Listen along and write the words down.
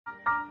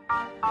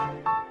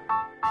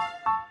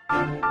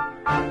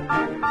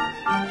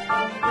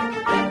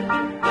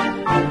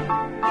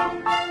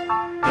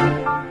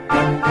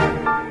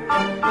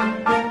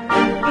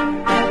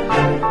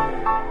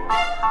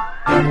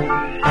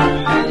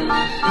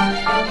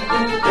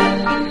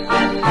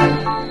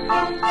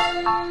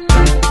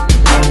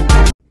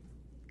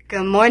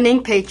Good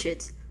morning,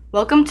 Patriots.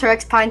 Welcome to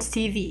Rex Pines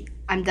TV.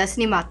 I'm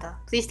Destiny Mata.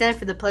 Please stand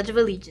for the Pledge of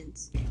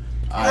Allegiance.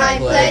 I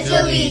pledge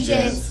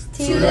allegiance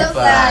to the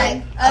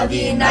flag of the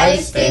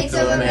United States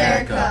of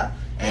America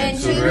and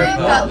to the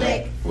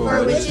republic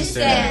for which it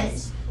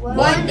stands,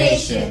 one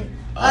nation,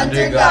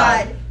 under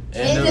God,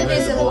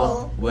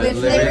 indivisible, with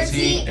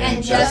liberty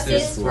and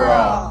justice for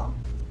all.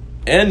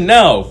 And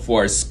now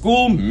for our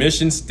school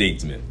mission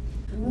statement.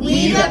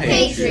 We the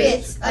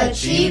Patriots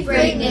achieve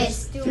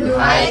greatness through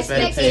high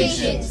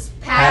expectations,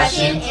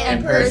 passion,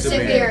 and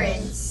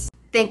perseverance.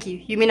 Thank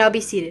you. You may now be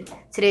seated.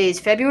 Today is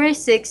February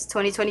 6,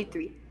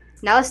 2023.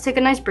 Now let's take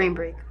a nice brain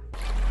break.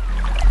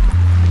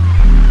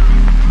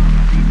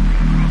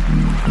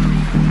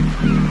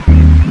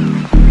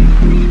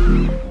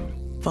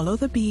 Follow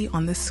the bee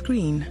on the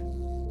screen.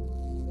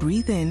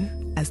 Breathe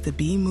in as the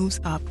bee moves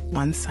up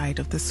one side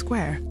of the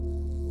square.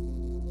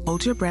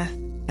 Hold your breath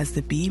as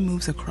the bee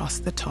moves across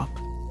the top.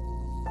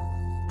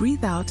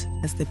 Breathe out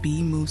as the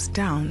bee moves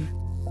down.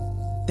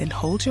 Then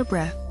hold your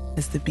breath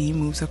as the bee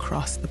moves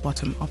across the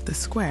bottom of the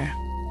square.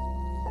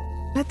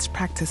 Let's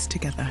practice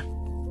together.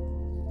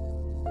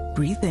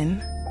 Breathe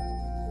in.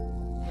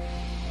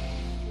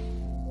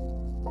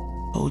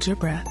 Hold your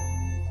breath.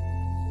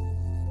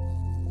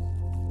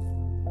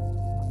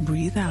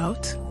 Breathe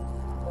out.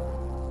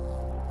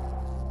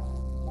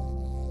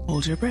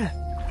 Hold your breath.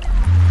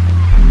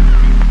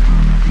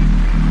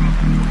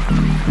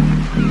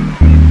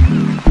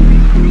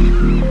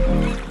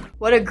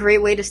 What a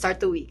great way to start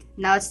the week.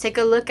 Now let's take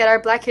a look at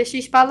our Black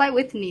History Spotlight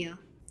with Nia.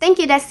 Thank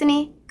you,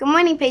 Destiny. Good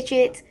morning,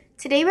 Patriots.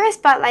 Today we are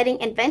spotlighting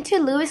inventor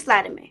Lewis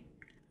Latimer.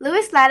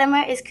 Lewis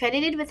Latimer is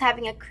credited with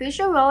having a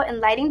crucial role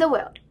in lighting the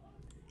world.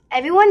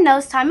 Everyone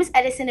knows Thomas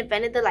Edison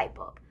invented the light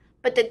bulb,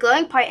 but the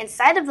glowing part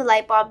inside of the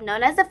light bulb,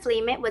 known as the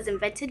filament, was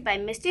invented by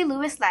Mr.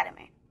 Lewis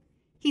Latimer.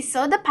 He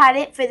sold the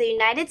patent for the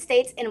United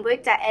States and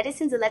worked at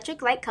Edison's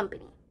electric light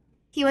company.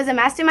 He was a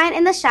mastermind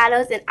in the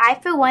shadows, and I,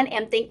 for one,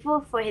 am thankful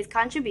for his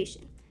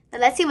contribution. Now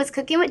let's see what's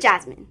cooking with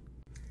Jasmine.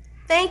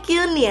 Thank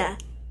you, Nia.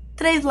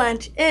 Today's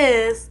lunch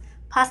is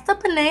pasta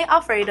penne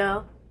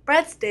alfredo,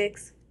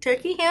 breadsticks,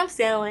 turkey ham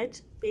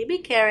sandwich, baby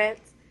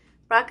carrots,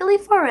 broccoli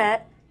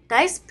florette,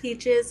 diced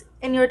peaches,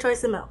 and your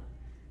choice of milk.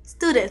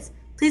 Students,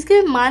 please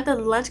keep in mind that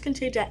the lunch can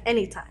change at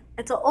any time,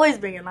 and so always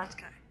bring your lunch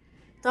card.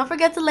 Don't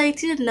forget to let your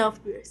teacher know if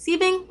you're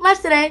receiving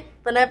lunch today.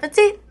 Bon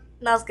appetit!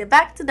 Now let's get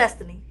back to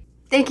Destiny.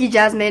 Thank you,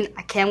 Jasmine.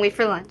 I can't wait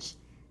for lunch.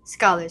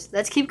 Scholars,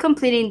 let's keep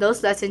completing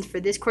those lessons for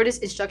this quarter's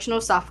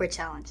instructional software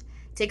challenge.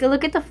 Take a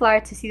look at the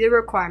flyer to see the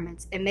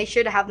requirements and make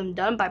sure to have them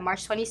done by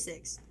March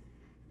 26th.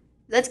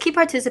 Let's keep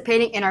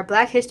participating in our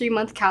Black History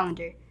Month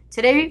calendar.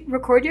 Today,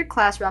 record your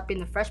class rapping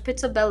the Fresh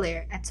Prince of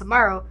Bel-Air, and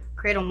tomorrow,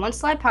 create a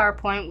one-slide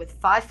PowerPoint with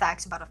 5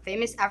 facts about a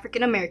famous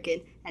African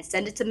American and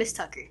send it to Miss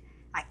Tucker.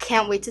 I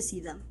can't wait to see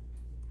them.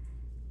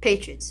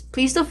 Patriots,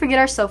 please don't forget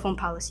our cell phone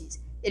policies.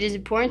 It is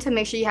important to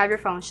make sure you have your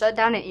phone shut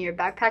down and in your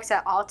backpacks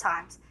at all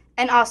times.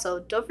 And also,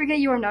 don't forget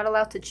you are not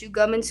allowed to chew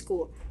gum in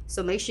school,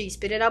 so make sure you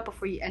spit it out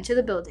before you enter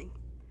the building.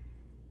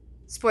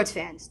 Sports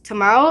fans,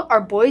 tomorrow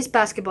our boys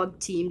basketball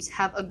teams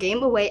have a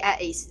game away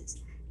at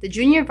Aces. The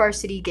junior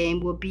varsity game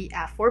will be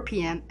at 4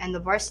 p.m. and the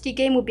varsity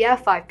game will be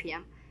at 5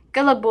 p.m.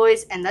 Good luck,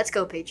 boys, and let's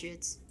go,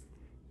 Patriots.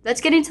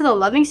 Let's get into the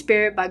loving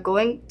spirit by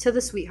going to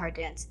the Sweetheart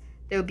Dance.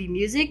 There will be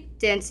music,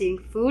 dancing,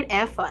 food,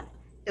 and fun.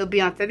 It will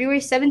be on February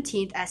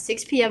 17th at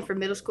 6 p.m. for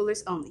middle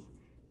schoolers only.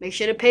 Make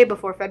sure to pay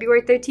before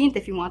February 13th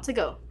if you want to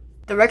go.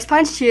 The Rex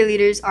Pines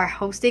cheerleaders are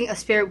hosting a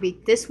Spirit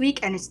Week this week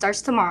and it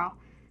starts tomorrow.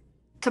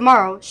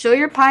 Tomorrow, show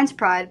your Pines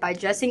pride by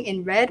dressing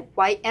in red,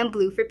 white, and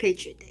blue for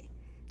Patriot Day.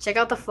 Check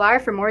out the flyer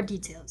for more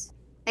details.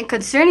 And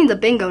concerning the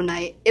bingo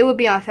night, it will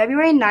be on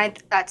February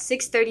 9th at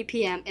 6:30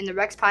 p.m. in the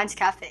Rex Pines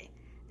Cafe.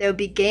 There will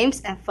be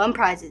games and fun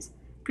prizes.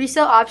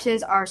 Pre-sale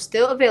options are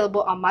still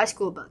available on My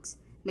School Bucks.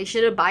 Make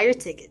sure to buy your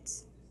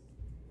tickets.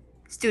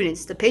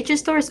 Students, the Patriot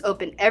Store is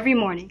open every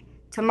morning.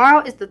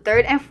 Tomorrow is the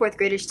 3rd and 4th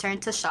graders' turn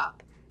to shop.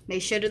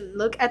 Make sure to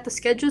look at the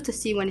schedule to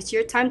see when it's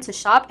your time to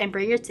shop and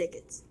bring your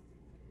tickets.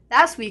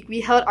 Last week,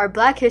 we held our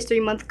Black History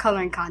Month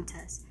coloring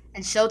contest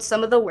and showed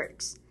some of the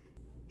works.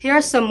 Here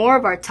are some more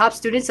of our top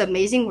students'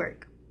 amazing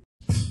work.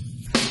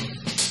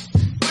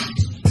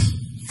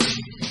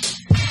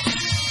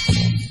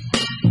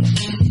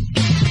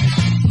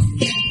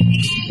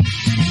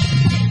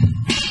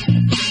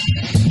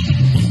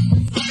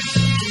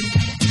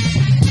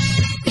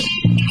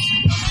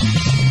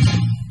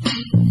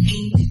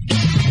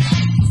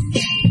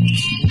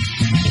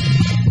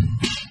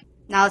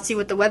 Now let's see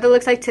what the weather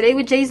looks like today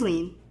with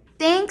Jayslene.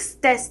 Thanks,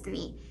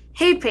 Destiny.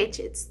 Hey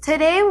Patriots,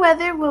 today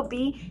weather will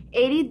be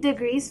 80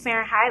 degrees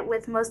Fahrenheit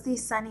with mostly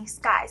sunny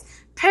skies.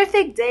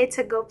 Perfect day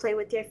to go play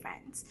with your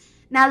friends.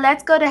 Now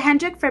let's go to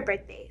Hendrik for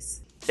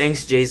birthdays.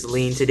 Thanks,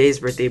 Jaiseline. Today's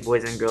birthday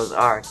boys and girls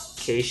are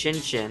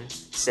Keishin Chin,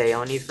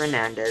 Sayoni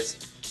Fernandez,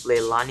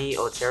 Leilani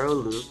Otero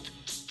Luke,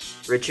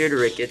 Richard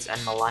Ricketts,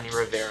 and Melanie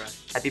Rivera.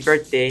 Happy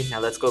birthday. Now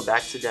let's go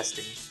back to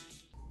Destiny.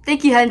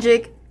 Thank you,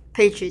 Hendrik.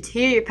 Patriots,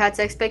 here are your Pat's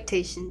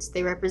expectations.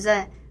 They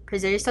represent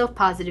present yourself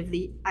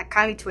positively, act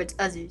kindly towards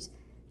others,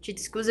 treat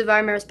the school's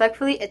environment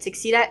respectfully, and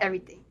succeed at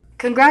everything.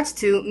 Congrats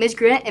to Ms.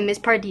 Grant and Ms.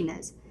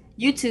 Pardinez.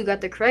 You two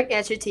got the correct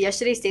answer to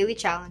yesterday's daily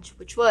challenge,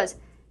 which was,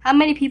 how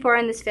many people are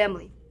in this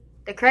family?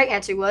 The correct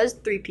answer was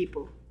 3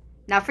 people.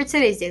 Now for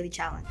today's daily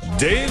challenge.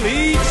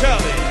 Daily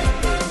Challenge.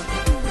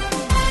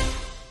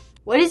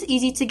 What is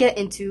easy to get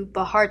into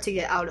but hard to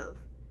get out of?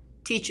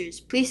 Teachers,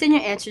 please send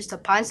your answers to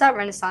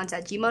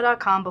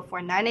pines.renaissance@gmail.com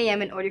before 9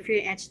 a.m. in order for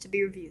your answers to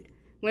be reviewed.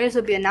 Winners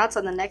will be announced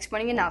on the next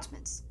morning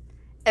announcements.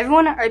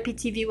 Everyone at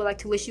RPTV would like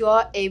to wish you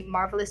all a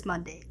marvelous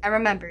Monday. And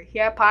remember,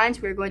 here at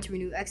Pines, we are going to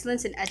renew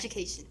excellence in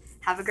education.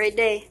 Have a great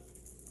day.